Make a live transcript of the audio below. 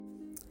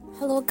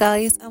Hello,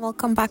 guys, and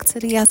welcome back to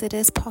the As It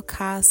Is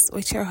podcast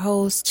with your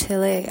host,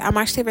 Chile. I'm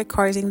actually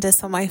recording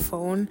this on my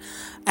phone.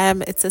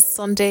 It's a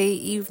Sunday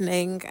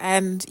evening,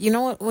 and you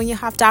know when you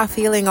have that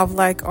feeling of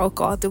like, oh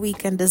God, the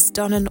weekend is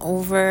done and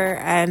over,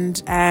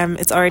 and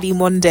it's already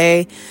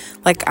Monday.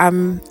 Like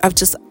I'm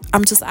just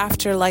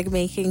after like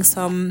making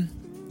some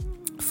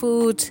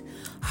food,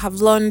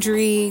 have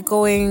laundry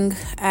going,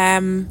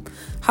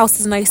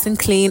 house is nice and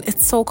clean.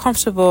 It's so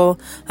comfortable.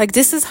 Like,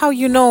 this is how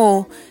you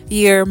know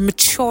you're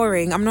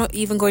maturing. I'm not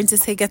even going to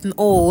say getting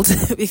old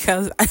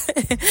because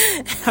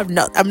I'm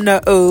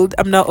not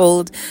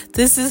old.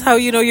 This is how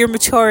you know you're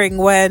maturing,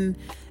 when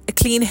a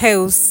clean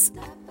house,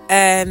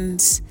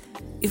 and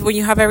when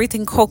you have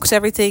everything cooked,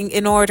 everything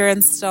in order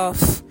and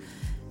stuff,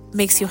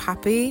 makes you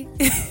happy.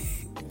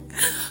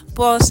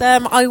 But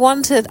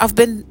I've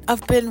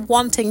been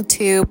wanting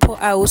to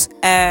put out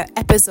a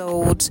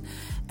episode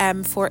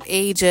for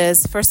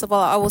ages. First of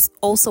all, I was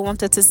also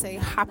wanted to say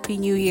Happy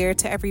New Year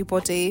to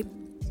everybody,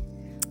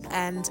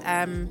 and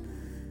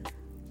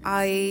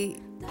I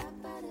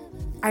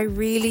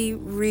really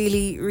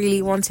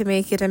want to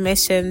make it a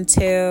mission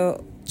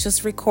to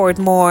just record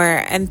more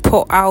and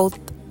put out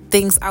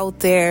things out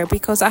there,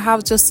 because I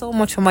have just so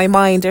much on my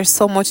mind. There's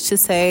so much to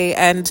say,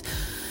 and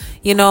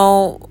you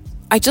know,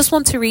 I just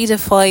want to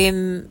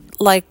redefine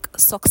like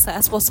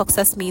success, what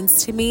success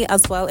means to me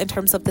as well in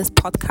terms of this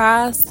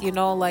podcast. You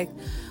know, like,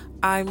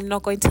 I'm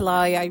not going to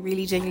lie, I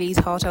really genuinely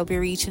thought I'll be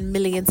reaching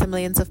millions and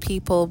millions of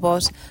people,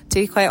 but to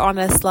be quite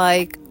honest,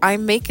 like,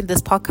 I'm making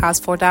this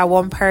podcast for that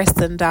one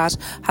person that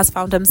has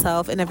found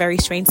himself in a very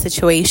strange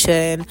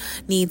situation,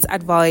 needs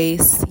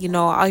advice. You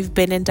know, I've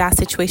been in that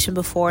situation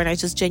before, and I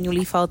just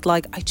genuinely felt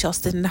like I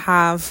just didn't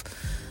have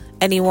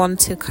anyone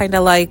to kind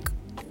of like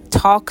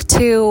talk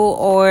to,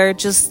 or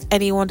just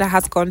anyone that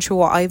has gone through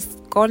what I've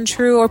gone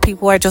through, or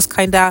people are just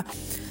kind of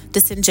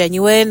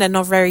disingenuous and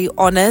not very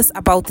honest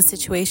about the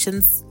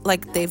situations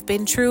like they've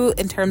been through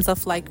in terms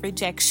of like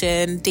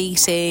rejection,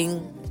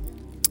 dating,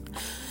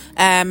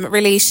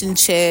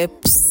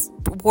 relationships,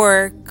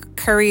 work,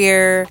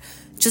 career,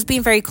 just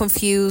being very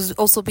confused,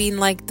 also being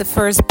like the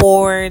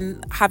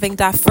firstborn, having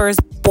that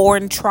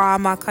firstborn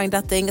trauma kind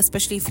of thing,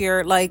 especially if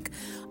you're like,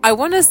 I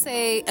want to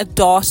say a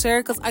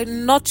daughter, because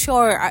I'm not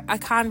sure, I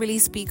can't really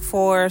speak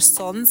for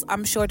sons.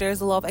 I'm sure there's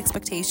a lot of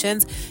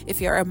expectations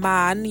if you're a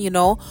man, you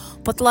know,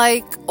 but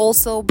like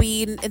also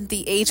being in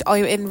the age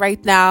I'm in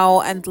right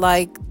now, and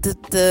like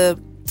the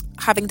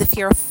having the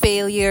fear of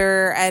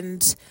failure,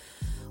 and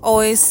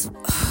always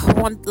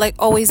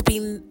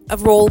being a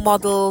role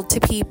model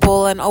to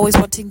people, and always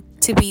wanting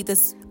to be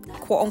this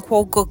quote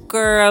unquote good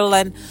girl,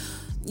 and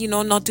you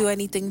know, not do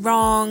anything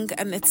wrong.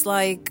 And it's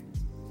like,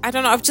 I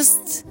don't know, I've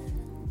just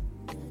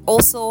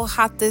also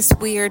had this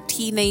weird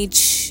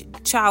teenage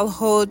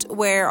childhood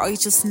where I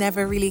just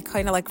never really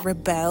kind of like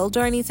rebelled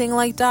or anything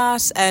like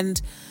that,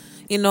 and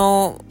you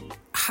know,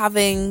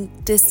 having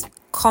this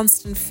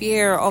constant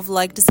fear of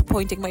like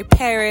disappointing my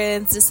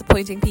parents,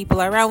 disappointing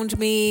people around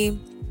me,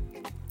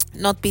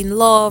 not being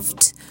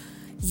loved.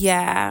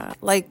 Yeah,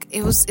 like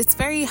it's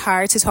very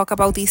hard to talk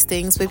about these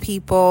things with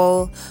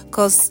people,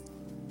 because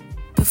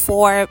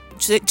before,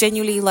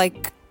 genuinely,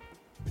 like,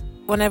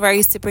 whenever I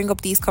used to bring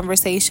up these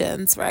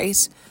conversations,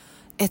 right,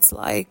 it's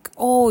like,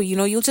 oh, you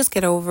know, you'll just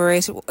get over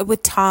it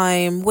with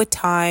time.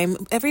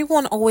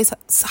 Everyone always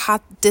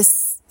had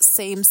this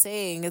same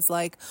saying. It's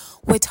like,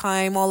 with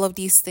time, all of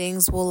these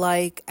things will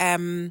like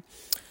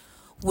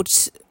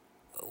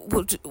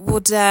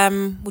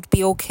would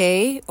be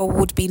okay, or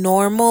would be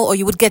normal, or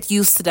you would get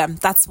used to them.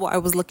 That's what I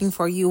was looking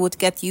for. You would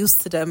get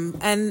used to them.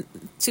 And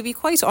to be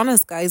quite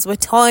honest, guys, with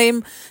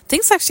time,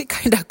 things actually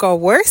kind of got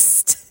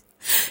worse.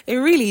 It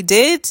really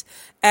did.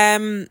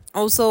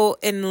 Also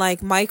in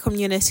like my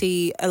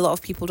community, a lot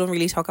of people don't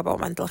really talk about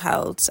mental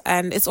health,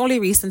 and it's only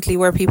recently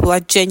where people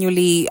are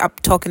genuinely up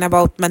talking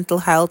about mental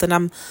health, and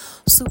I'm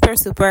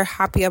super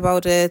happy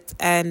about it.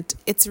 And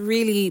it's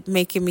really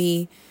making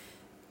me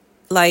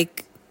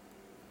like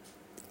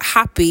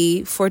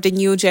happy for the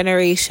new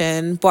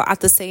generation, but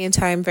at the same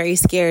time very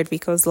scared,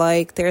 because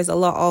like there's a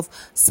lot of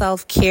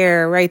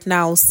self-care right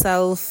now.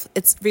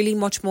 It's really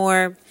much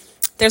more,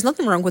 there's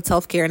nothing wrong with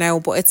self-care now,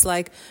 but it's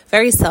like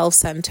very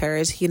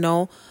self-centered, you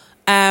know.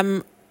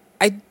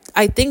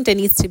 I think there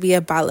needs to be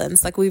a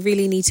balance. Like, we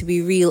really need to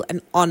be real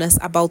and honest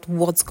about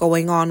what's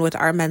going on with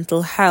our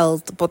mental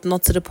health, but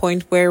not to the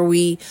point where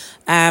we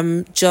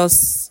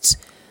just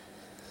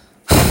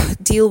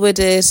deal with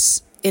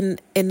it in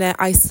an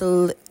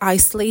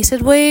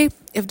isolated way,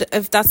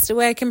 if that's the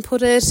way I can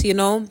put it. You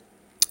know,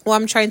 what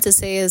I'm trying to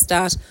say is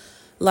that,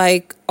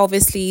 like,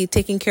 obviously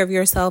taking care of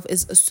yourself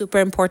is super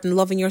important,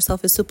 loving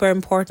yourself is super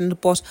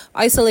important, but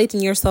isolating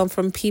yourself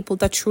from people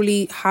that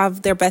truly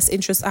have their best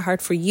interests at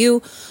heart for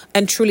you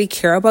and truly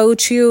care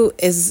about you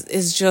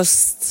is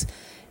just,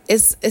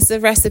 is a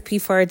recipe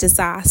for a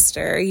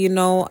disaster.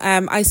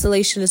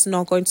 Isolation is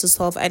not going to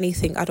solve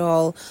anything at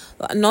all.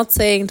 I'm not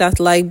saying that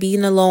like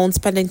being alone,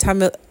 spending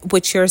time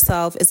with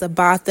yourself is a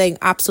bad thing.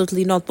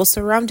 Absolutely not. But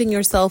surrounding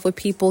yourself with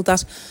people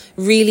that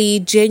really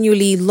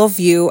genuinely love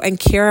you and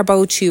care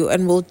about you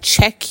and will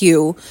check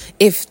you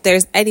if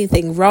there's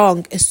anything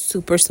wrong is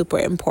super, super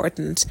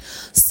important.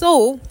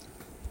 So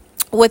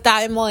with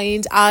that in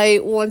mind,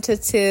 I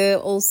wanted to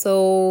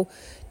also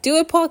do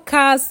a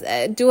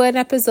podcast, do an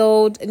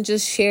episode, and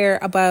just share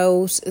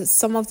about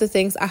some of the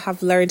things I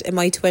have learned in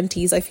my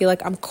 20s. I feel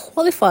like I'm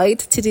qualified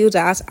to do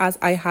that, as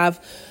I have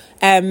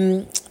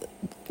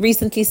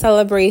recently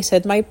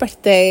celebrated my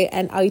birthday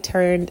and I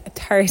turned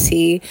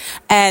 30.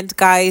 And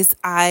guys,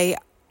 I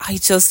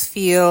just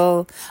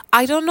feel,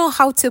 I don't know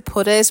how to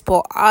put it,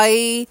 but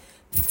I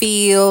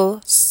feel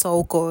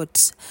so good.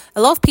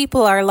 A lot of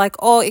people are like,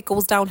 oh, it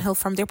goes downhill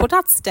from there, but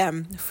that's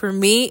them. For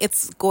me,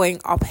 it's going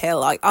uphill.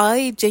 Like,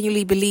 I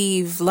genuinely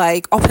believe,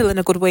 like, uphill in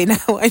a good way now.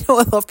 I know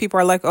a lot of people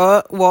are like,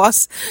 oh,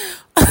 what?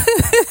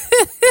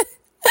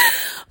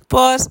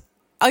 But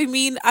I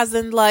mean, as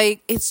in,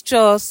 like, it's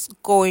just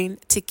going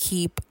to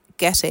keep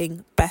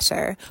getting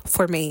better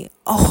for me.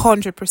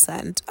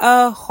 100%,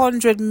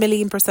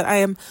 100,000,000%. I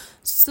am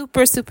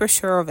super, super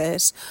sure of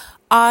it.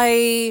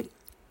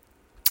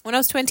 When I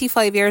was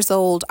 25 years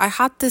old, I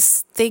had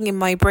this thing in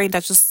my brain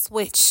that just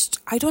switched.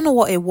 I don't know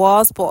what it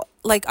was, but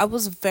like I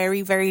was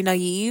very, very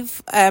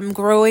naive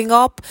growing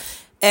up.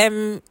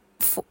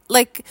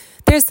 Like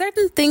there's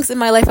certain things in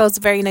my life I was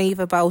very naive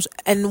about,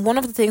 and one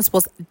of the things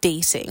was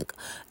dating.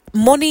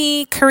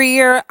 Money,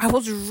 career, I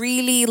was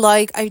really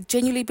like, I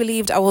genuinely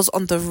believed I was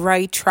on the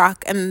right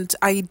track and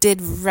I did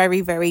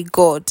very, very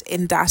good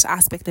in that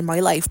aspect in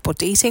my life. But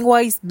dating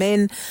wise,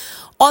 men,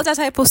 all that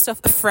type of stuff,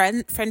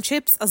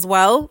 friendships as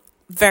well,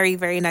 very,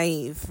 very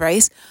naive,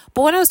 right?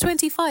 But when I was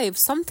 25,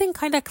 something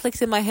kind of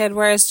clicked in my head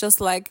where it's just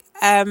like,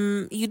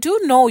 you do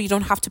know you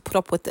don't have to put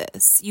up with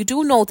this. You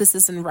do know this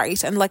isn't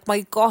right. And like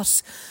my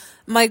gut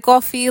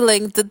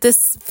feeling,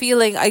 this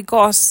feeling I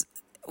got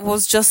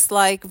was just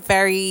like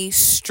very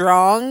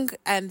strong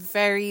and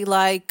very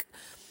like,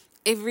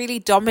 it really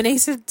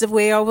dominated the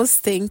way I was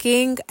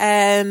thinking,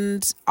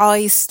 and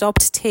I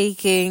stopped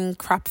taking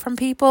crap from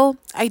people.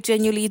 I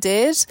genuinely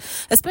did,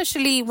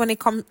 especially when it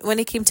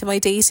came to my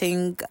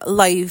dating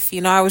life.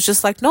 I was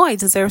just like, no, I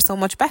deserve so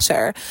much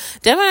better.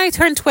 Then when I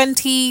turned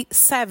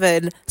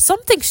 27,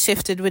 something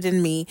shifted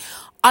within me.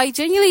 I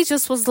genuinely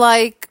just was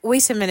like,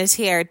 wait a minute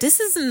here, this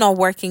is not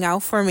working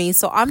out for me.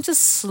 So I'm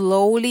just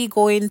slowly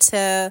going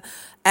to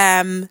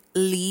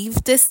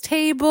leave this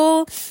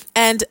table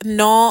and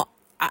not.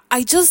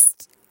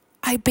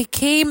 I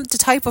became the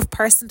type of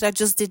person that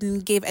just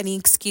didn't give any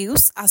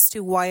excuse as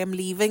to why I'm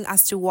leaving,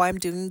 as to why I'm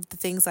doing the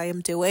things I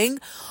am doing.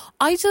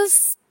 I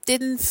just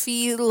didn't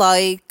feel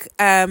like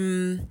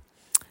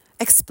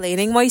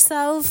explaining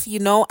myself,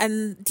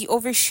 and the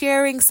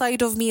oversharing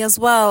side of me as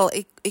well,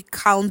 it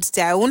calmed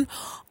down.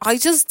 I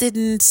just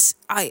didn't,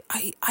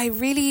 I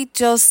really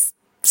just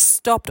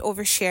stopped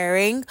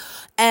oversharing,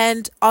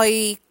 and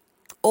I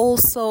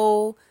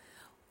also,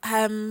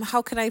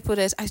 how can I put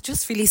it? I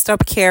just really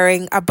stopped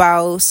caring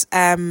about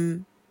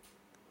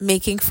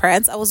making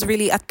friends. I was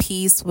really at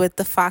peace with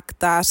the fact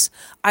that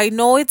I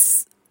know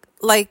it's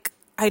like,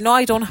 I know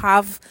I don't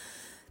have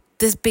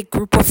this big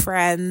group of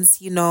friends,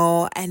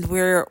 and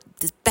we're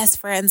the best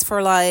friends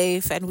for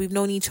life and we've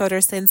known each other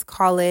since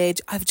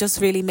college. I've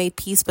just really made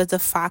peace with the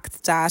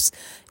fact that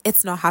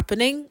it's not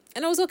happening,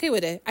 and I was okay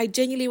with it. I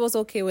genuinely was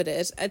okay with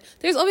it. And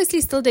there's obviously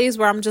still days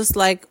where I'm just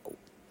like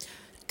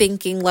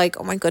thinking like,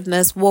 oh my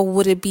goodness, what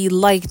would it be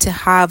like to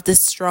have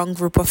this strong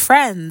group of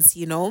friends,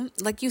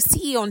 like you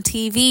see on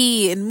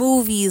TV and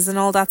movies and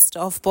all that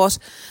stuff. But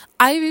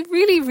I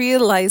really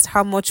realized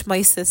how much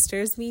my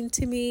sisters mean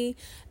to me,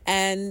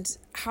 and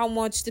how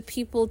much the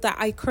people that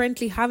I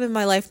currently have in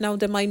my life now,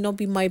 they might not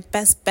be my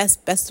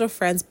best of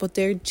friends, but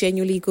they're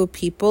genuinely good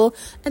people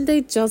and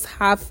they just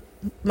have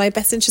my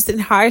best interest in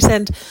heart,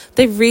 and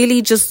they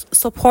really just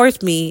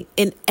support me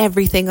in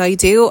everything I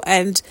do,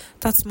 and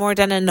that's more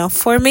than enough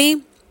for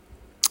me.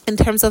 In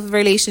terms of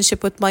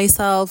relationship with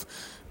myself,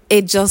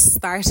 it just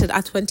started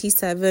at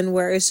 27,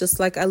 where it's just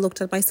like I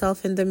looked at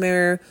myself in the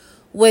mirror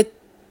with,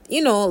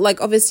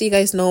 like obviously you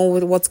guys know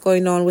with what's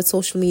going on with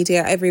social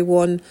media,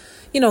 everyone,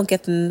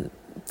 getting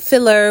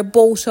filler,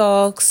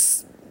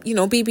 Botox,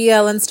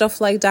 BBL and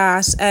stuff like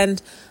that.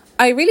 And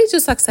I really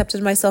just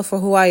accepted myself for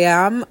who I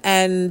am,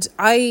 and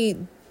I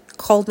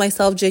called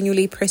myself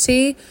genuinely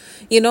pretty.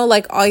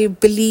 Like I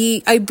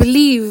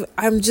believe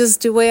I'm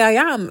just the way I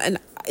am, and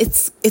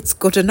it's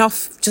good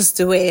enough just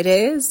the way it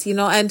is,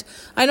 and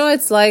I know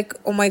it's like,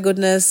 oh my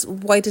goodness,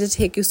 why did it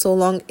take you so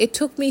long? It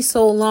took me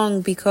so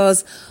long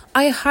because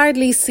I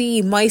hardly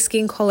see my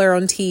skin color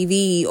on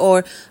TV,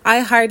 or I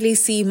hardly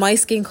see my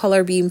skin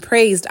color being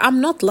praised. I'm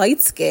not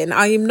light skin.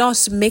 I am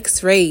not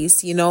mixed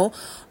race,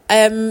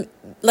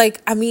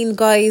 Like, I mean,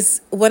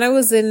 guys, when I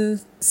was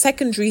in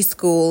secondary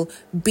school,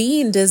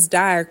 being this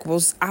dark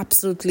was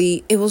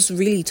absolutely, it was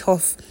really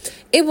tough.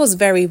 It was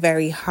very,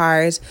 very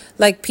hard.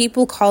 Like,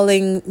 people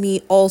calling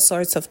me all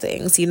sorts of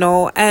things, you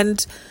know,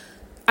 and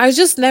I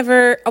was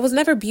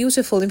never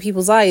beautiful in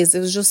people's eyes. It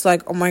was just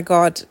like, oh my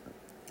God,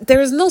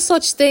 there is no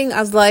such thing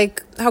as,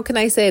 like, how can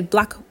I say it,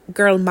 black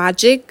girl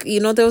magic, you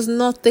know, there was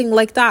nothing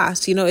like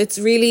that, you know. It's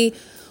really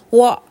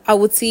what I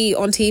would see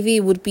on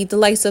TV would be the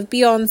likes of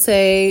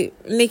Beyonce,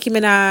 Nicki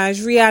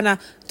Minaj, Rihanna.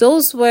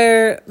 Those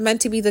were meant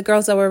to be the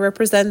girls that were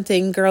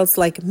representing girls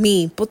like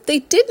me, but they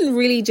didn't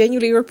really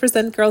genuinely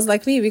represent girls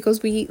like me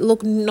because we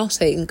look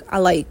nothing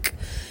alike,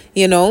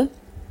 you know.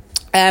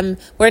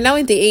 We're now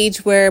in the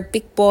age where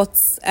big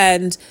butts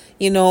and,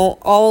 you know,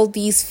 all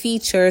these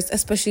features,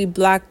 especially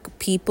black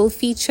people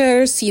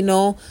features, you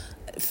know,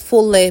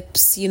 full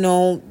lips, you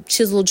know,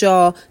 chisel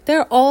jaw,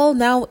 they're all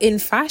now in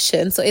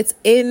fashion. So it's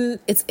in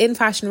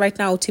fashion right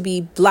now to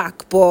be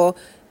black, but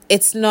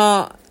it's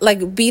not,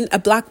 like, being a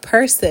black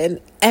person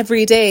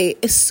every day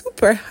is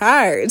super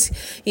hard,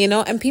 you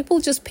know, and people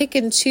just pick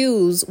and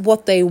choose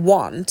what they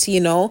want,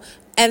 you know,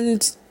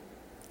 and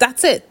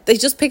that's it. They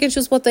just pick and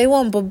choose what they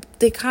want, but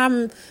they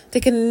can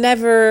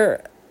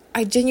never.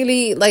 I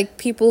genuinely, like,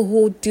 people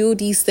who do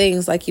these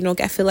things, like, you know,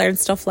 get filler and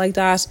stuff like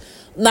that.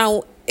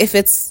 Now, if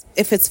it's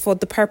for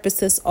the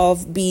purposes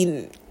of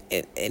being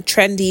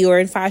trendy or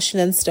in fashion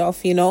and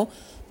stuff, you know,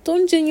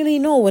 don't genuinely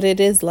know what it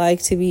is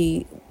like to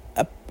be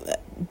a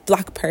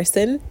black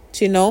person,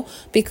 you know,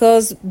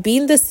 because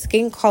being the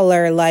skin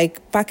color,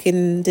 like, back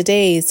in the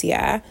days,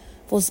 yeah,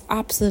 was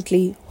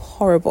absolutely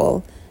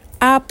horrible.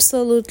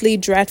 Absolutely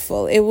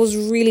dreadful. It was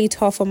really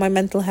tough on my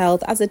mental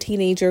health as a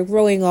teenager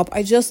growing up.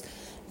 I just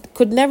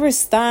could never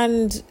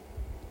stand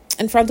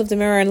in front of the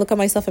mirror and look at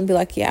myself and be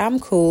like, yeah, I'm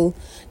cool.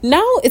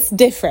 Now it's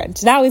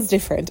different.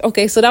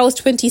 Okay, so that was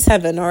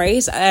 27, all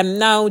right? I'm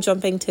now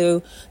jumping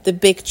to the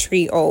big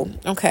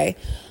 3-0. Okay.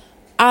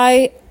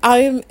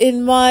 I'm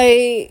in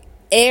my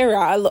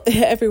era.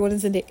 Everyone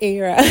is in the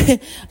era.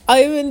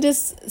 I'm in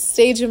this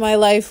stage in my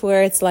life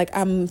where it's like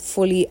I'm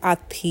fully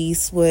at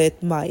peace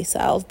with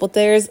myself, but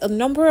there's a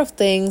number of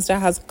things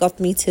that has got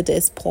me to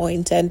this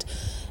point, and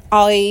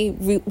I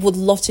would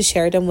love to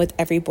share them with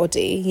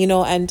everybody, you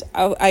know. And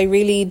I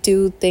really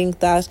do think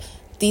that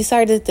these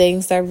are the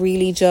things that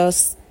really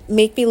just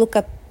make me look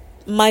at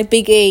my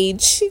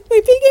age,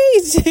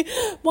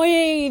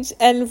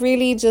 and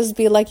really just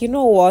be like, you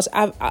know what,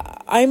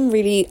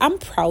 I'm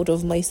proud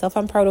of myself.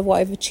 I'm proud of what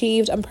I've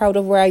achieved. I'm proud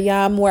of where I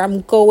am, where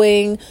I'm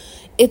going.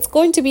 It's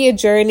going to be a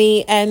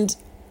journey, and,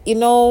 you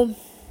know,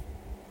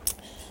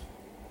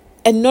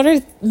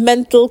 another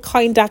mental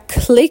kind of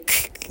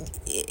click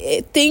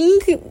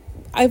thing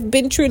I've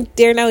been through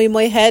there now in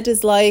my head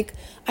is, like,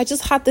 I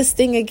just had this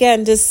thing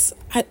again, this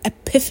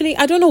epiphany.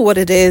 I don't know what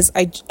it is.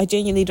 I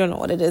genuinely don't know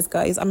what it is,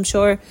 guys. I'm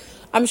sure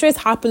it's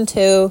happened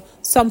to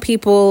some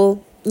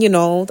people, you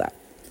know, that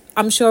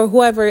I'm sure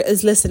whoever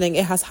is listening,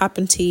 it has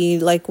happened to you,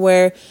 like,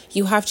 where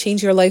you have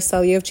changed your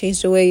lifestyle, you have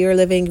changed the way you're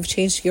living, you've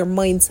changed your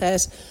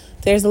mindset.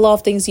 There's a lot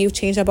of things you've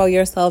changed about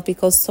yourself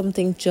because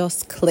something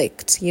just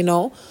clicked, you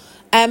know.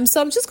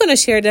 So I'm just going to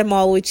share them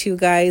all with you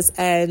guys,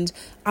 and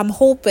I'm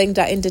hoping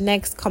that in the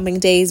next coming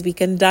days we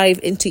can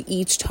dive into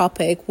each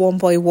topic one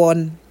by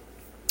one.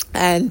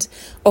 And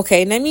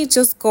okay, let me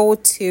just go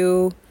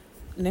to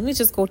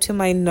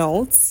my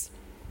notes.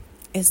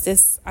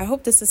 I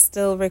hope this is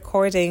still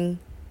recording.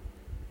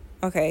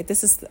 Okay,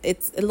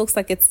 it looks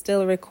like it's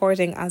still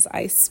recording as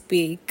I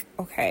speak.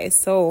 Okay,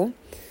 so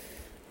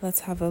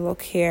let's have a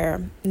look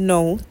here.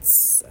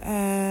 Notes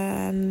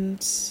and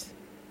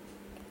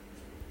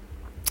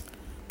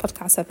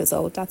podcast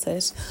episode, that's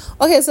it.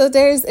 Okay, so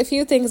there's a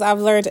few things I've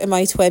learned in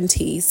my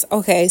 20s.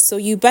 Okay, so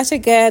you better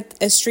get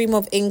a stream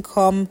of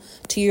income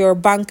to your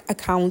bank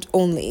account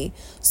only.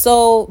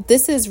 So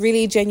this is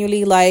really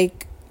genuinely,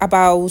 like,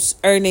 about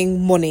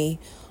earning money.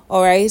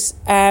 All right.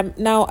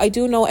 Now, I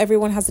do know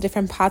everyone has a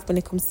different path when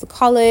it comes to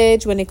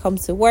college, when it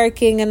comes to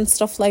working and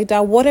stuff like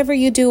that. Whatever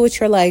you do with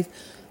your life,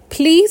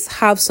 please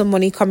have some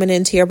money coming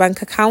into your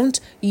bank account.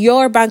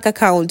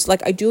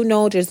 Like, I do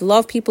know there's a lot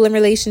of people in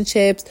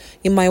relationships.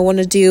 You might want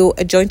to do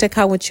a joint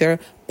account with your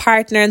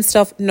partner and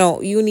stuff. No,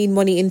 you need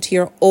money into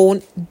your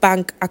own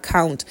bank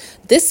account.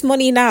 This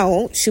money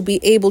now should be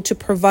able to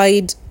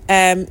provide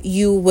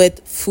you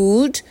with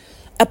food,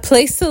 a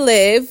place to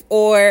live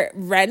or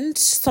rent,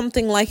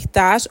 something like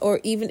that. Or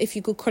even if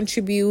you could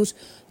contribute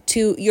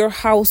to your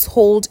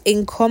household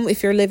income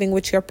if you're living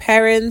with your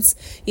parents,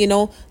 you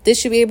know, this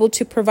should be able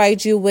to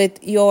provide you with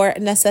your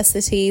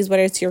necessities,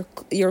 whether it's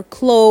your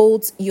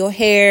clothes, your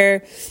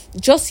hair,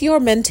 just your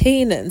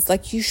maintenance.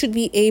 Like, you should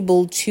be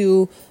able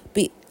to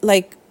be,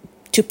 like,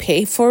 to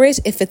pay for it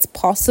if it's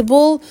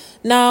possible.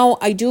 Now,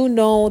 I do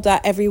know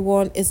that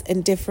everyone is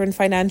in different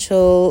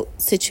financial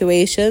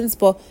situations,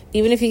 but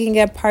even if you can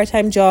get a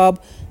part-time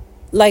job,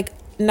 like,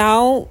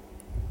 now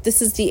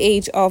this is the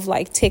age of,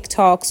 like,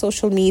 TikTok,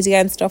 social media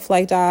and stuff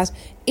like that.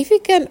 If you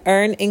can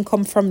earn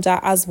income from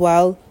that as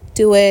well,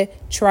 do it,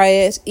 try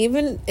it,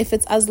 even if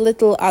it's as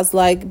little as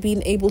like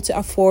being able to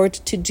afford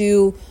to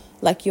do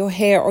like your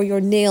hair or your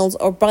nails,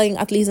 or buying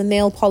at least a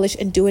nail polish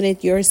and doing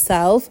it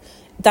yourself.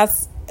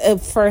 That's a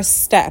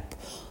first step.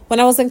 When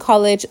I was in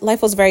college,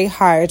 life was very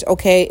hard,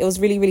 okay? It was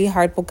really, really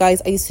hard. But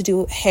guys, I used to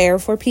do hair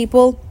for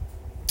people.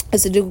 I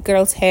used to do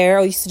girls' hair.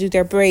 I used to do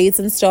their braids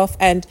and stuff.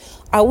 And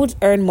I would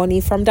earn money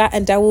from that.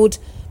 And that would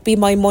be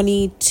my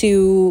money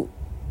to,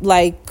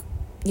 like,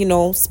 you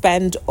know,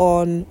 spend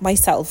on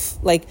myself.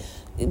 Like,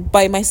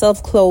 buy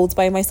myself clothes,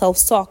 buy myself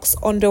socks,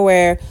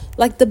 underwear,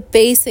 like the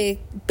basic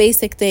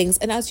things.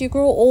 And as you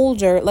grow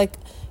older, like,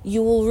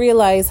 you will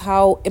realize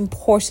how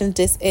important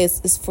this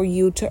is for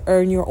you to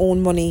earn your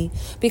own money.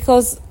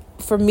 Because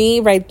for me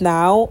right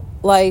now,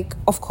 like,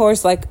 of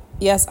course, like,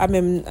 yes, I've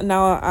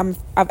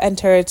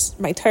entered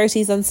my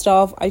 30s and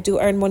stuff. I do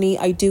earn money,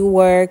 I do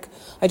work,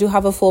 I do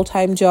have a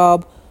full-time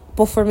job.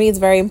 But for me, it's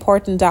very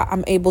important that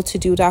I'm able to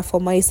do that for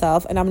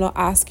myself, and I'm not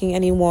asking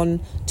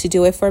anyone to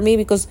do it for me,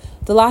 because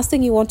the last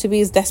thing you want to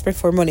be is desperate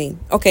for money.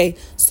 Okay,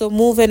 so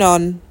moving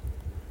on.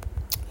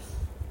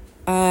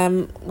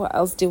 What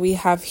else do we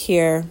have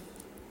here?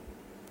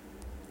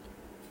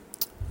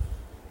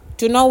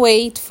 Do not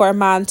wait for a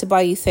man to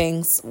buy you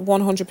things.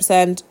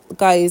 100%,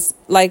 guys.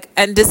 Like,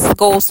 and this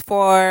goes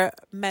for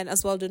men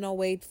as well. Do not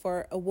wait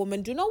for a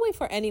woman. Do not wait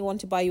for anyone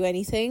to buy you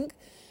anything.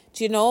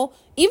 Do you know?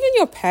 Even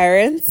your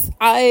parents.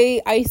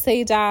 I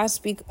say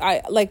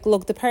that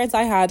look, the parents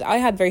I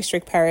had very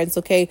strict parents.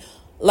 Okay,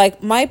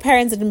 like, my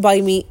parents didn't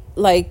buy me,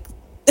 like,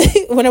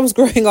 when I was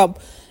growing up.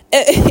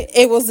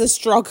 It was a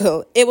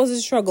struggle.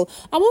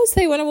 I won't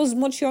say when I was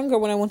much younger,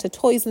 when I wanted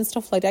toys and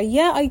stuff like that.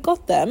 Yeah, I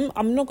got them.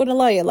 I'm not gonna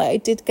lie. Like, I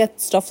did get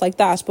stuff like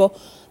that. But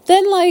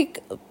then,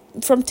 like,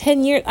 from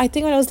 10 years, I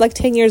think when I was like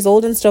 10 years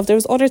old and stuff, there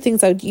was other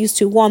things I used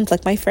to want,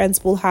 like my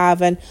friends will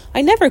have, and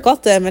I never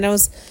got them. And it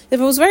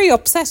was very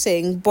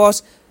upsetting.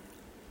 But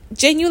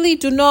genuinely,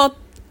 do not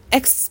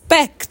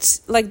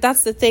expect, like,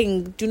 that's the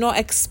thing. Do not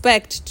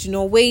expect. Do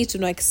not wait. Do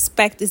not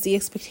expect is the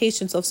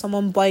expectations of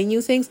someone buying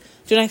you things.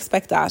 Do not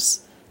expect that.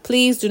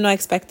 Please do not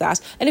expect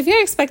that. And if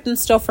you're expecting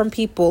stuff from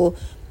people,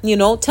 you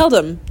know, tell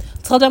them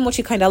what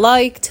you kind of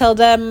like. Tell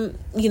them,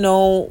 you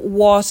know,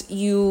 what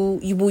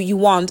you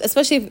want,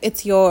 especially if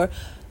it's your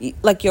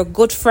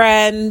good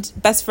friend,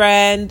 best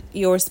friend,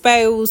 your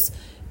spouse,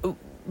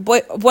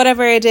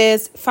 whatever it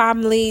is,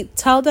 family.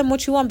 Tell them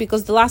what you want,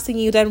 because the last thing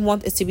you then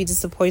want is to be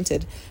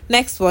disappointed.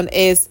 Next one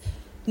is,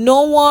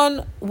 no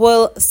one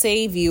will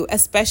save you,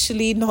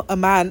 especially not a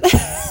man.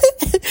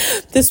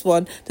 This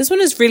one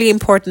is really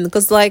important,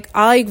 because, like,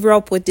 I grew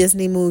up with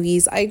Disney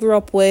movies. I grew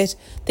up with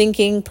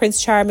thinking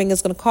Prince Charming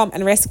is going to come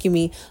and rescue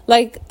me.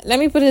 Like, let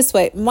me put it this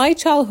way. My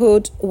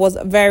childhood was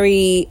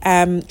very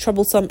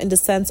troublesome, in the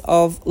sense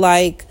of,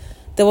 like,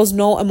 there was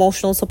no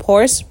emotional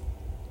support.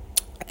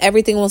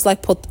 Everything was,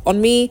 like, put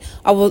on me.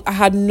 I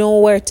had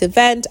nowhere to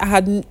vent.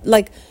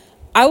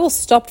 I was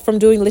stopped from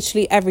doing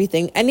literally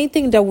everything.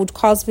 Anything that would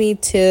cause me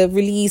to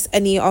release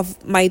any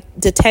of my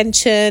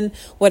detention,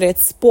 whether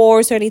it's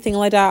sports or anything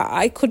like that,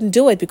 I couldn't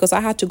do it, because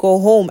I had to go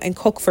home and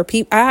cook for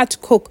people. I had to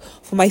cook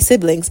for my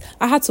siblings.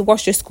 I had to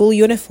wash their school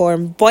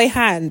uniform by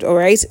hand, all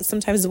right?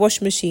 Sometimes the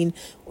washing machine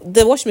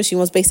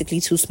was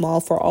basically too small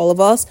for all of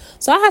us.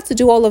 So I had to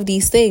do all of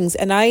these things.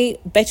 And I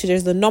bet you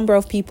there's a number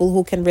of people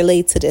who can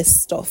relate to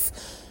this stuff.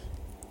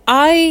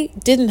 I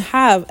didn't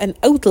have an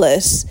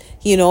outlet,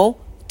 you know,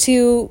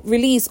 to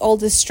release all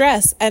this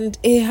stress, and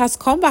it has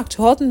come back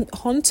to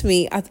haunt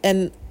me at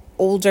an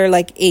older,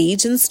 like,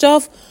 age and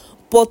stuff.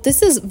 But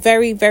this is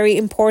very, very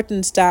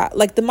important, that,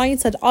 like, the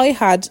mindset I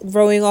had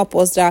growing up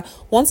was that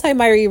once I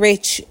marry a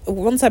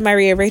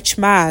rich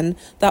man,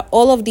 that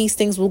all of these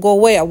things will go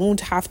away. I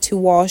won't have to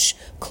wash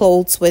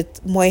clothes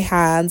with my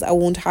hands. I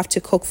won't have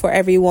to cook for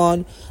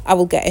everyone. I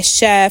will get a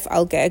chef.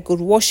 I'll get a good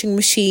washing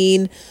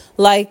machine.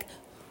 Like,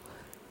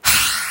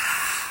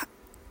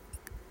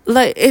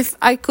 if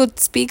I could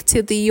speak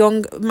to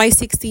my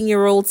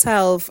 16-year-old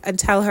self and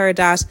tell her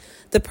that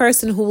the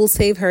person who will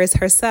save her is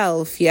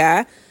herself,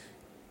 yeah,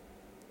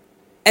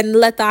 and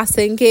let that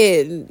sink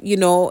in, you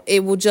know,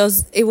 it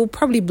will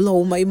probably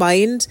blow my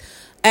mind.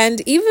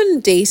 And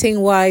even dating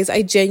wise,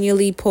 I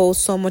genuinely put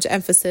so much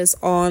emphasis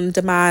on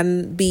the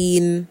man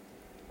being,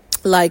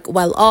 like,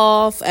 well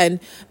off and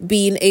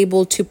being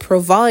able to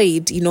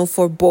provide, you know,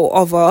 for both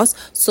of us,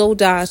 so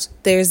that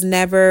there's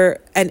never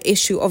an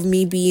issue of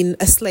me being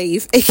a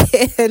slave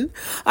again.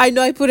 I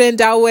know I put it in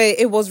that way.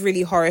 It was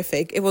really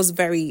horrific. It was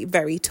very,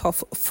 very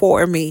tough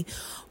for me.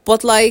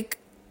 But, like,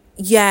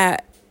 yeah,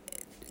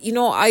 you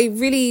know, I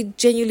really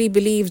genuinely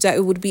believe that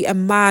it would be a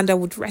man that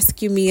would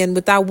rescue me, and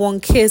with that one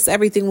kiss,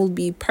 everything will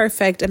be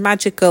perfect and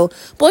magical.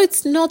 But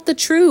it's not the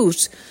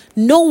truth.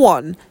 No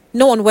one,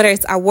 whether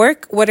it's at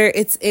work, whether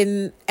it's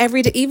in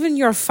everyday, even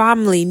your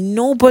family,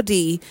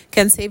 nobody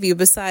can save you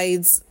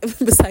besides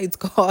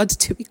God,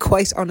 to be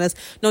quite honest.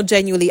 No,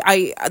 genuinely,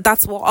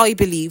 that's what I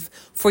believe.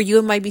 For you,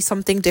 it might be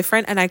something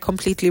different, and I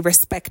completely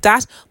respect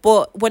that.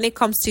 But when it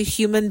comes to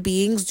human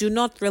beings, do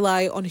not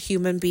rely on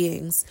human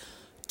beings.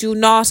 Do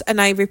not,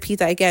 and I repeat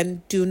that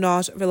again, do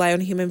not rely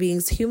on human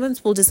beings.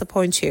 Humans will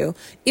disappoint you.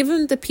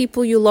 Even the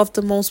people you love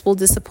the most will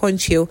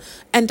disappoint you.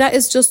 And that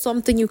is just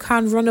something you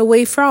can't run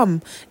away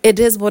from. It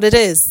is what it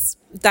is.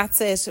 That's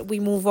it. We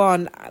move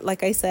on.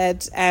 Like I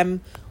said,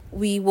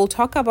 we will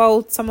talk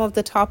about some of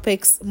the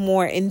topics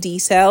more in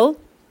detail.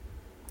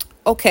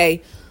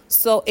 Okay,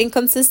 so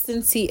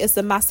inconsistency is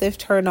a massive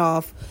turn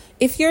off.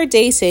 If you're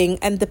dating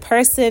and the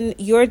person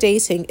you're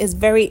dating is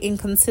very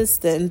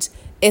inconsistent,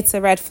 it's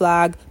a red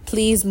flag.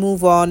 Please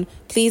move on.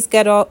 Please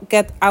get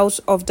out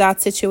of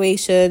that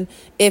situation.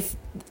 If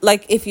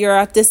you're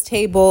at this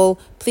table,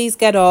 please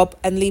get up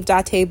and leave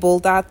that table.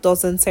 That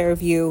doesn't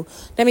serve you.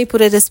 Let me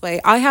put it this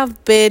way. I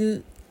have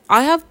been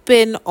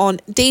on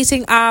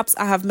dating apps.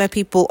 I have met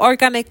people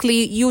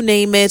organically, you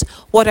name it,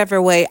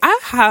 whatever way. I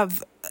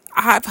have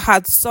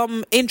had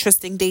some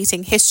interesting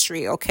dating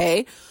history,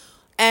 okay?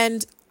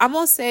 And I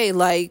must say,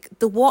 like,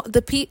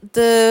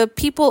 the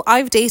people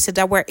I've dated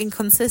that were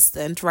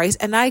inconsistent, right?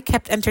 And I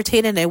kept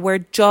entertaining it were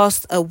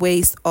just a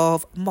waste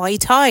of my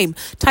time.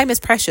 Time is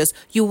precious.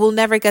 You will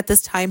never get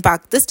this time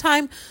back. The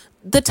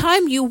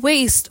time you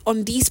waste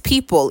on these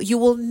people, you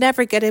will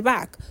never get it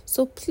back.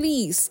 So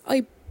please,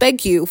 I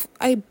beg you,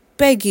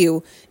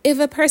 if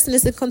a person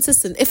is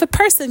inconsistent, if a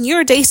person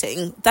you're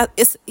dating that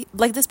is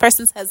like this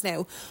person says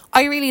now,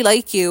 I really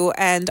like you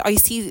and I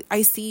see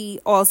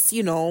us,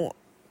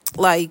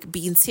 like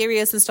being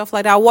serious and stuff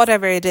like that,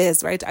 whatever it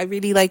is, right? I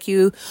really like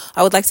you.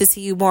 I would like to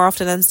see you more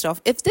often and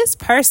stuff. If this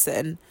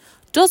person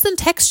doesn't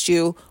text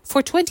you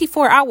for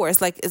 24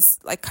 hours, like it's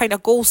like kind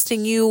of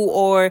ghosting you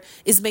or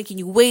is making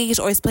you wait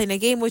or is playing a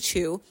game with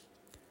you,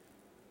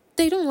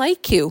 they don't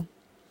like you.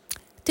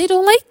 They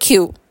don't like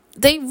you.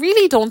 They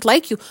really don't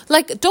like you.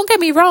 Like, don't get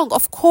me wrong.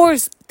 Of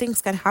course,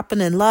 things can happen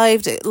in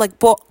life. Like,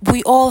 but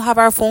we all have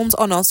our phones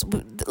on us.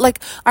 Like,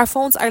 our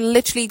phones are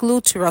literally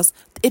glued to us.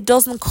 It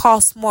doesn't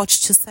cost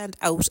much to send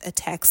out a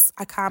text.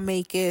 I can't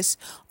make it.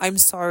 I'm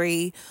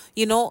sorry.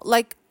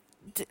 Like,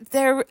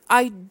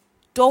 I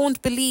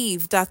don't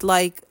believe that,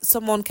 like,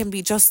 someone can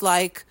be just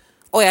like,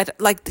 oh yeah,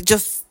 like,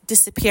 just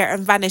disappear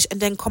and vanish and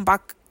then come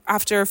back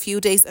after a few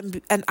days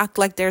and act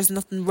like there's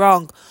nothing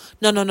wrong.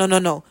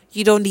 No.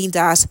 You don't need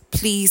that.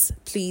 Please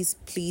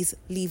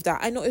leave that.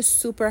 I know it's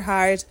super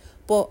hard,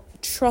 but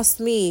trust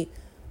me,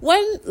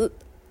 when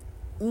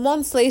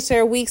months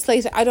later, weeks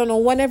later, I don't know,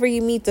 whenever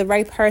you meet the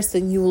right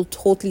person, you will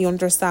totally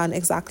understand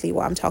exactly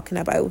what I'm talking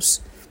about.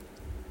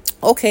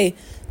 Okay,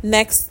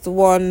 next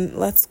one.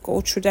 Let's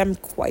go through them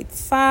quite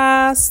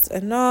fast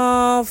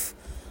enough.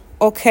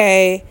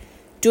 Okay,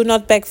 do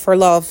not beg for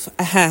love.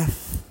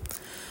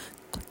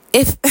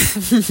 If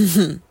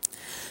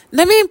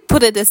let me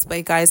put it this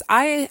way, guys.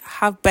 I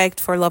have begged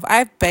for love.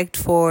 I've begged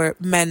for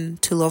men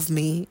to love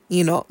me.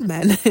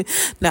 Men.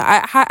 No,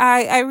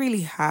 I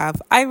really have.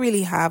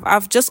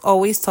 I've just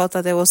always thought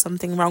that there was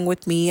something wrong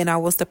with me and I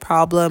was the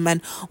problem.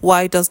 And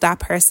why does that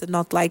person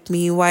not like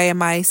me? Why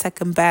am I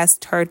second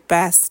best, third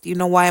best?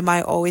 Why am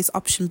I always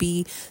option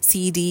B,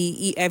 C, D,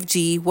 E, F,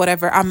 G,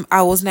 whatever?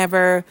 I was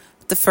never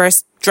the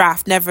first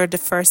draft, never the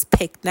first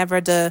pick,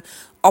 never the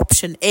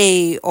option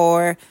A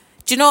or.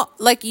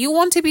 Like, you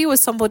want to be with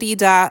somebody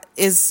that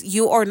is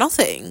you or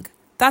nothing.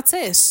 That's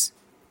it.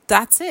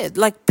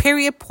 Like,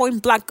 period,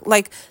 point blank.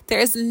 Like, there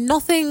is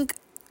nothing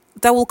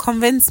that will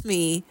convince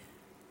me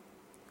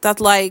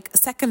that, like,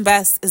 second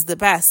best is the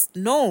best.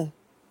 No.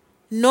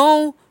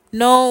 Do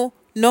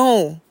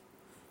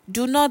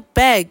not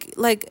beg.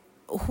 Like,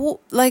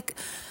 who, like,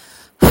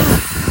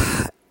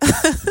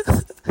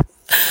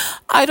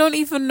 I don't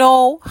even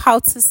know how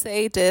to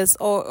say this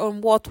or on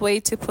what way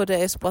to put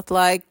it, but,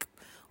 like,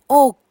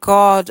 oh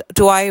God,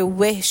 do I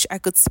wish I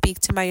could speak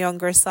to my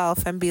younger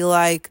self and be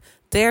like,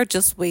 they're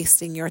just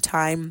wasting your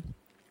time.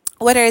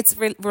 Whether it's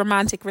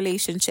romantic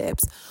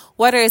relationships,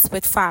 whether it's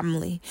with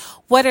family,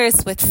 whether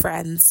it's with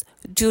friends,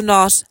 do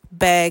not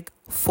beg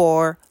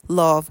for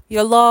love.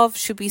 Your love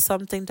should be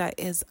something that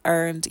is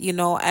earned,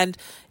 and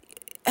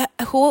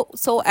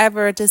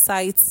whosoever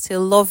decides to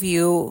love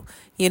you,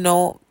 you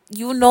know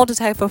the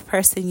type of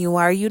person you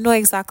are. You know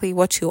exactly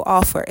what you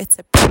offer. It's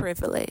a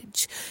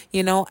privilege,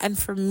 and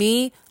for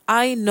me,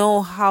 I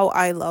know how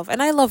I love,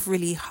 and I love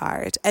really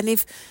hard. And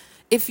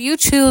if you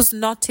choose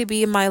not to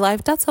be in my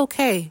life, that's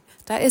okay.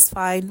 That is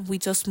fine. We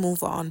just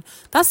move on.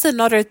 That's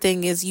another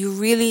thing, is you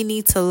really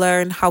need to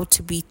learn how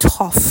to be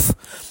tough.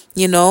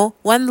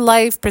 When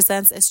life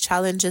presents its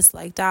challenges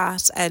like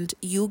that and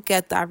you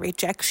get that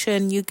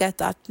rejection, you get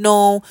that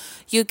no,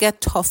 you get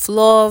tough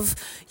love,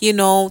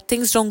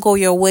 things don't go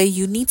your way.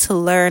 You need to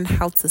learn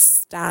how to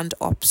stand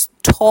up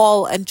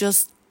tall and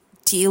just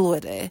deal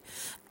with it.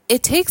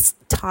 It takes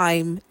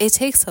time. It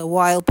takes a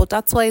while, but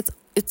that's why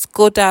it's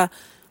good that,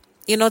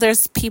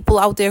 there's people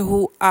out there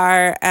who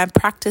are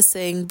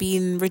practicing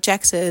being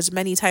rejected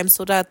many times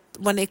so that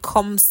when it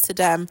comes to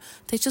them,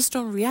 they just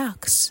don't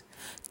react.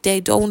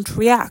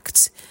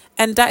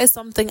 And that is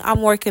something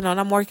I'm working on.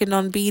 I'm working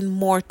on being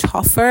more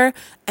tougher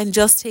and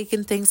just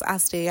taking things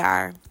as they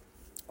are.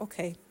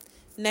 Okay,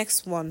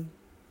 next one.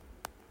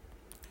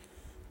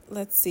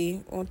 Let's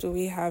see. What do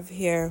we have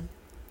here?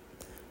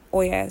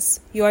 Oh, yes,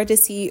 you are the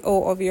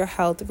CEO of your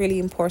health. Really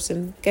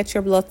important. Get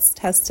your bloods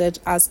tested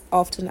as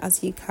often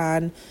as you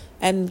can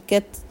and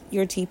get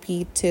your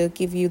GP to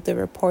give you the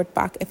report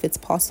back if it's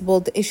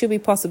possible. It should be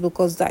possible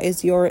because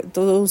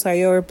those are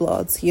your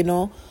bloods,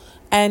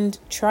 and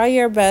try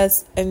your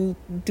best and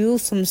do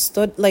some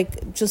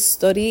just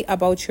study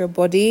about your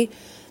body.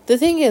 The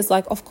thing is,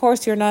 of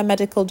course, you're not a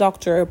medical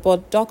doctor,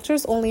 but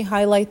doctors only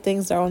highlight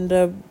things that are on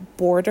the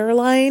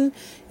borderline,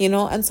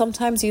 and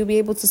sometimes you'll be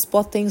able to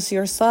spot things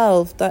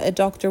yourself that a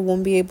doctor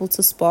won't be able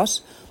to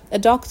spot. A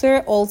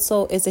doctor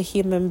also is a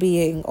human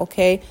being,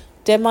 okay?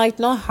 They might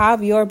not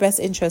have your best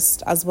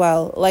interest as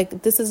well.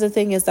 This is the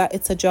thing, is that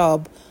it's a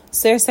job.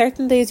 So there are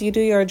certain days you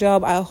do your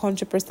job at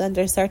 100%.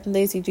 There are certain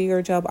days you do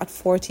your job at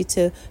 40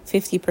 to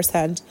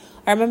 50%.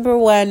 I remember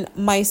when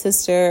my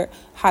sister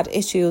had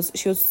issues.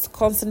 She was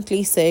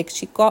constantly sick.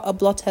 She got a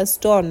blood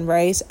test done,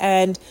 right?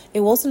 And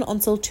it wasn't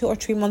until 2 or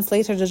 3 months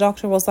later the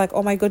doctor was like,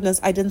 oh my goodness,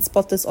 I didn't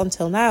spot this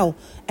until now.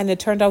 And it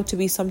turned out to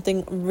be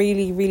something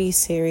really, really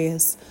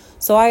serious.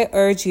 So I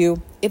urge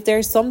you, if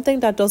there's something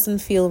that doesn't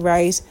feel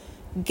right,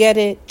 get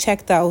it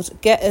checked out,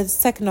 get a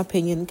second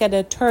opinion, get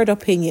a third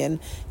opinion.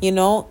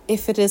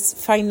 If it is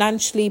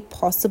financially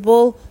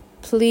possible,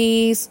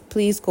 please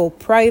go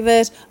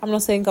private. I'm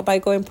not saying by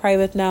going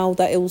private now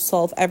that it will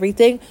solve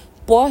everything,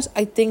 but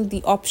I think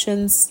the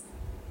options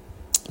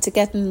to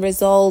getting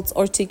results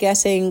or to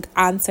getting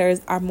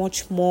answers are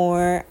much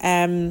more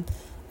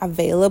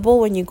available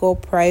when you go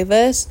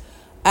private.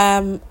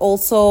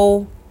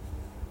 Also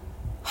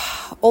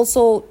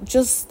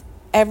just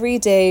every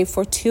day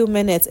for 2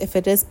 minutes, if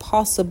it is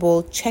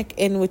possible, check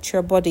in with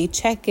your body.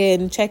 Check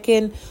in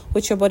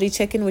with your body,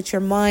 check in with your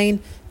mind,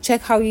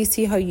 check how you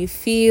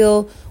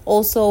feel.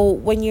 Also,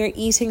 when you're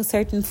eating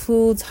certain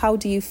foods, how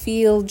do you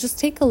feel? Just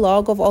take a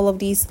log of all of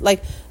these,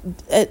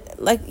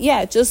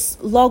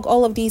 just log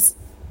all of these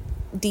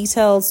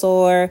details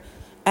or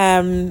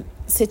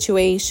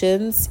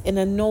situations in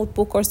a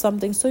notebook or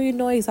something, so you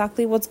know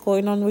exactly what's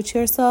going on with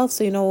yourself,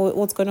 so you know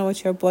what's going on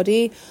with your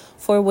body.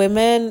 For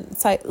women,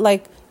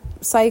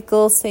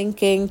 cycle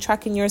syncing,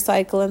 tracking your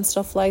cycle and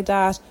stuff like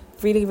that,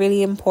 really,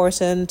 really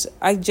important.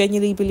 I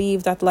genuinely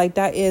believe that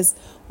that is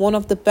one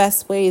of the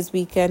best ways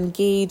we can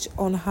gauge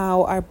on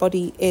how our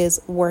body is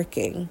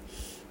working.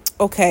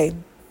 Okay,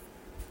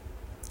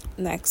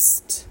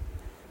 next,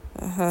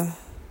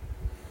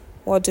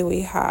 what do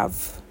we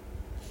have?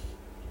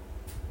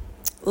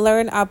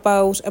 Learn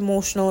about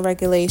emotional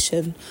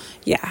regulation.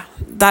 Yeah,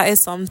 that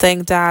is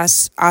something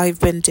that I've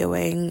been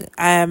doing,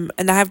 and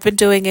I have been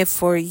doing it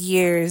for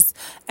years,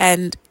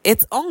 and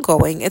it's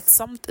ongoing.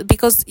 It's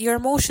because your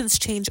emotions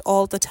change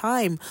all the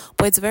time,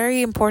 but it's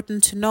very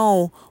important to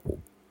know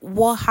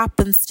what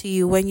happens to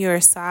you when you're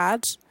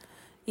sad.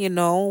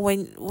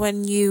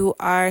 When you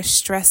are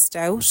stressed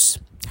out,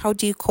 how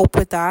do you cope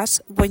with that?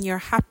 When you're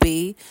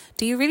happy,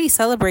 do you really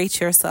celebrate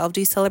yourself?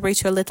 Do you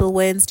celebrate your little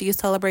wins? Do you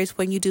celebrate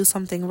when you do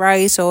something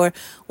right, or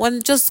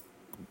when just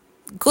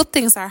good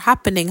things are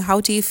happening?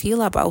 How do you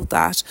feel about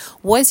that?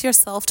 What is your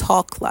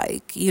self-talk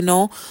like?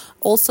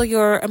 Also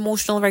your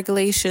emotional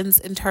regulations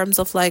in terms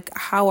of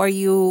how are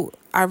you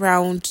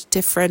around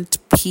different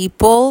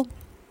people?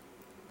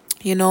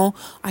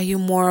 Are you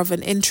more of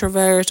an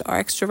introvert or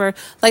extrovert?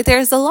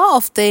 There's a lot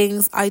of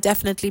things I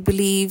definitely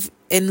believe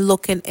in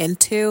looking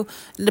into.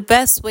 And the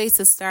best way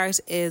to start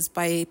is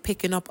by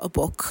picking up a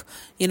book,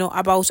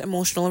 about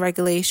emotional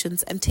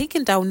regulations and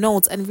taking down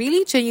notes and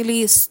really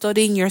genuinely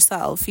studying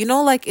yourself.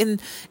 In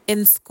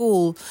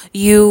school,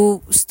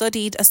 you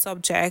studied a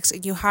subject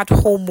and you had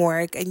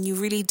homework and you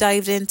really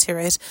dived into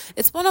it.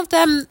 It's one of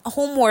them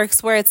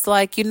homeworks where it's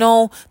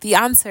the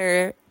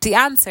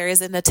answer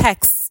is in the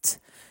text.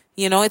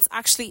 It's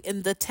actually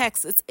in the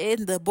text. It's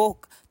in the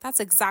book. That's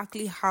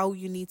exactly how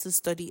you need to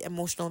study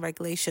emotional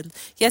regulation.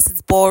 Yes,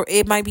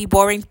 it might be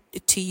boring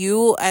to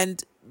you,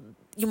 and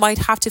you might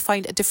have to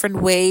find a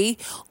different way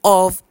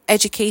of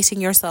educating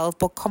yourself.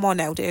 But come on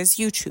now, there's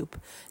YouTube,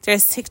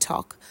 there's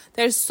TikTok.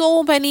 There's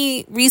so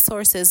many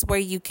resources where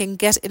you can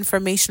get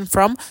information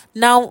from.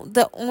 Now,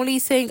 the only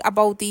thing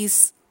about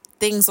these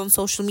things on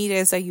social media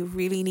is that you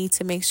really need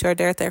to make sure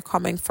that they're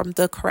coming from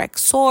the correct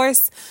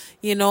source,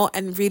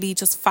 and really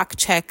just fact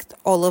check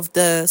all of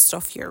the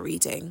stuff you're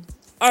reading.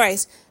 All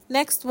right,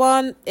 next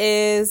one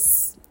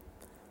is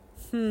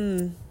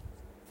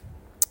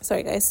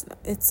sorry guys,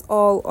 it's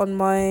all on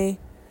my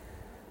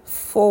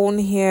phone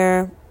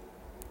here.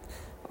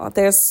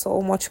 There's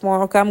so much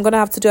more. Okay, I'm gonna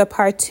have to do a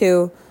part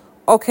 2.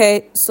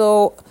 Okay,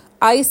 so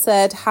I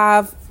said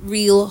have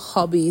real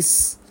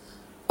hobbies.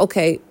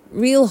 Okay,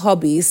 real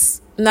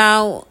hobbies.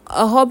 Now,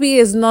 a hobby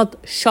is not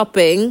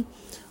shopping,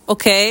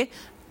 okay?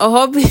 A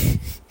hobby...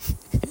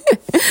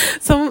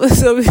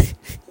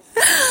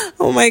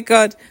 oh my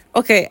God.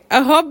 Okay,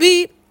 a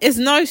hobby is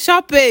not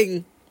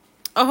shopping.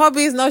 A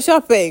hobby is not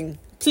shopping.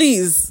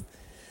 Please.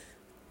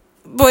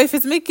 But if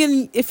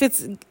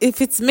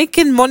it's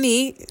making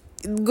money,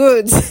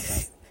 good.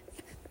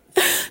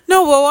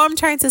 No, but what I'm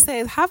trying to say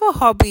is have a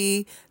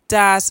hobby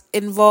that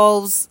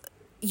involves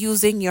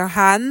using your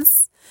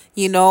hands,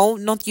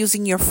 not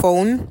using your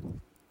phone.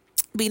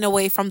 being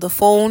away from the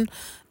phone.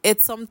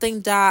 It's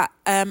something that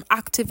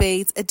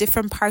activates a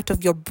different part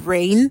of your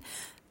brain.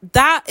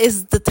 That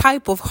is the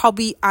type of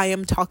hobby I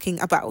am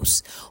talking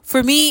about.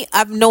 For me,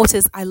 I've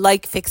noticed I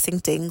like fixing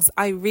things.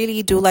 I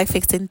really do like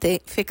fixing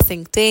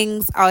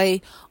things.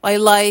 I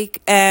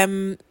like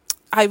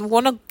I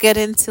want to get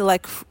into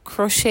like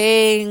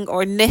crocheting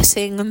or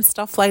knitting and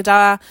stuff like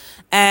that.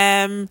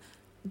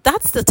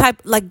 That's the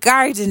type, like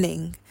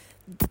gardening.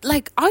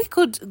 Like I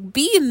could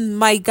be in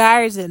my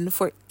garden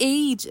for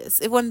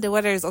ages when the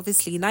weather is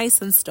obviously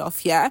nice and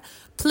stuff, yeah,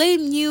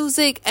 playing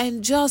music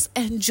and just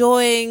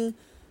enjoying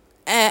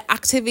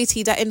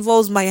activity that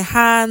involves my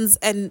hands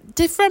and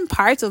different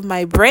parts of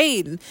my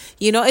brain.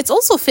 You know, it's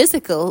also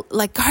physical.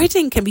 Like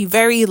gardening can be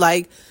very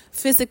like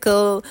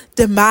physical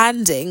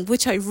demanding,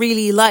 which I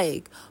really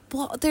like,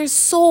 but there's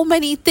so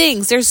many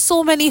things, there's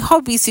so many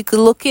hobbies you could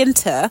look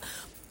into.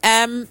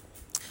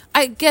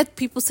 I get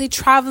people say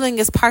traveling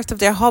is part of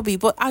their hobby,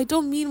 but I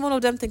don't mean one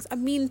of them things. I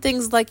mean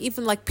things like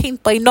even like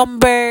paint by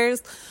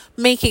numbers,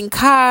 making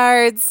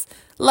cards,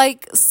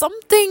 like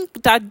something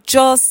that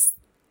just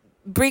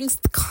brings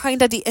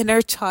kind of the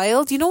inner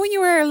child. You know, when you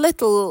were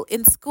little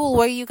in school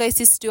where you guys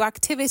used to do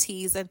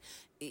activities and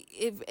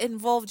it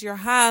involved your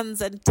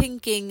hands and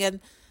thinking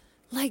and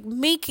like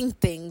making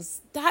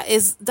things. That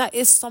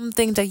is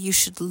something that you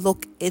should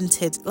look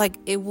into. Like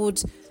it will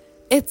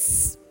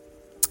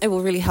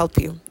really help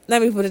you.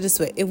 Let me put it this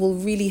way. It will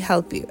really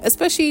help you,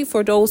 especially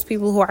for those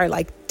people who are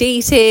like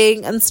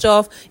dating and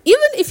stuff.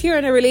 Even if you're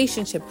in a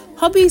relationship,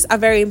 hobbies are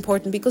very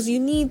important because you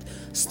need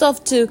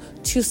stuff to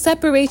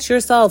separate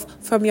yourself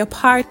from your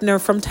partner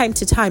from time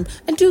to time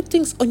and do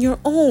things on your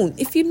own,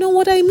 if you know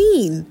what I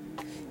mean,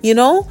 you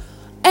know?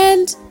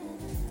 And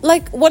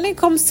like when it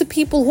comes to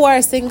people who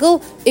are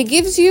single, it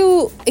gives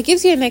you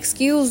an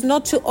excuse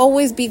not to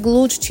always be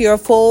glued to your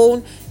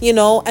phone, you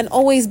know, and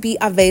always be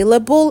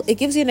available. It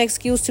gives you an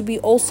excuse to be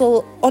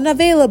also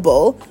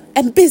unavailable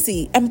and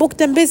busy and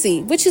booked and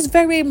busy, which is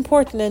very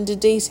important in the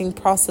dating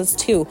process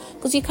too,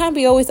 because you can't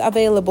be always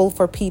available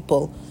for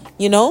people,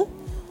 you know,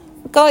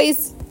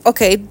 guys.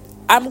 Okay,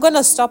 I'm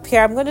gonna stop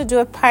here. I'm gonna do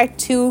a part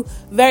 2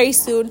 very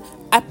soon,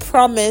 I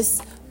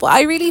promise. But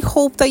I really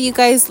hope that you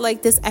guys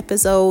like this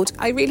episode.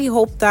 I really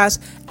hope that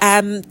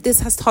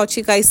this has taught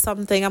you guys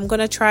something. I'm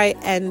going to try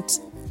and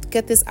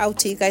get this out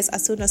to you guys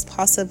as soon as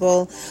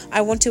possible.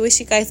 I want to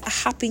wish you guys a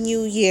happy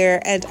new year.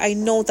 And I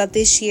know that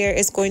this year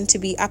is going to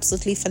be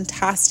absolutely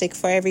fantastic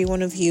for every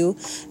one of you.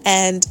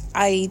 And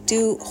I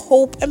do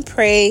hope and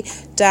pray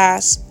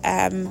that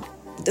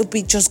there'll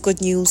be just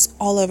good news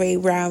all the way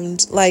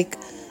around. Like,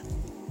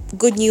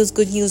 good news.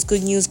 You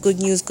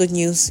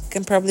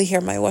can probably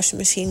hear my washing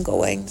machine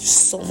going. There's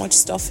so much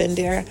stuff in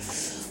there.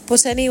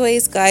 But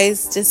anyways,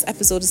 guys, this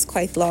episode is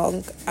quite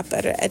long. I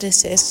better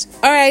edit it.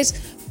 All right,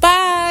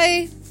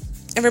 bye.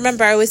 And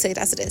remember, I always say it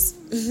as it is.